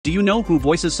Do you know who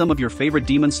voices some of your favorite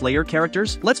Demon Slayer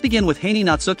characters? Let's begin with Heinie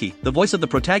Natsuki, the voice of the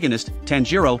protagonist,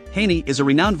 Tanjiro. Heinie is a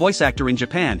renowned voice actor in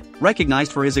Japan,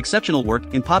 recognized for his exceptional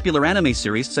work in popular anime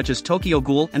series such as Tokyo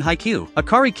Ghoul and Haikyuu.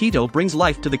 Akari Kito brings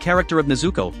life to the character of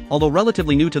Nezuko. Although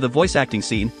relatively new to the voice acting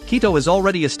scene, Kito has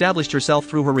already established herself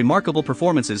through her remarkable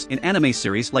performances in anime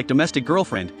series like Domestic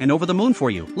Girlfriend and Over the Moon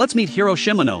for You. Let's meet Hiro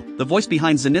Shimano, the voice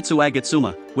behind Zenitsu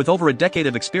Agatsuma. With over a decade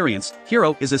of experience,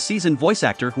 Hiro is a seasoned voice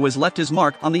actor who has left his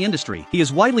mark on the industry. He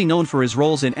is widely known for his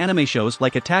roles in anime shows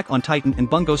like Attack on Titan and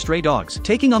Bungo Stray Dogs.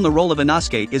 Taking on the role of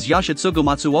Inosuke is Yoshitsugu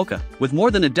Matsuoka. With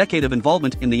more than a decade of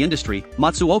involvement in the industry,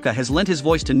 Matsuoka has lent his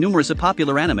voice to numerous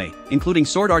popular anime, including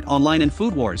Sword Art Online and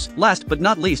Food Wars. Last but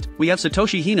not least, we have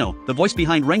Satoshi Hino, the voice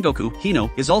behind Rengoku. Hino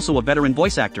is also a veteran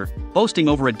voice actor, boasting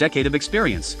over a decade of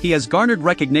experience. He has garnered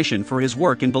recognition for his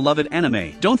work in beloved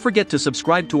anime. Don't forget to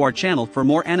subscribe to our channel for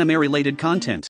more anime-related content.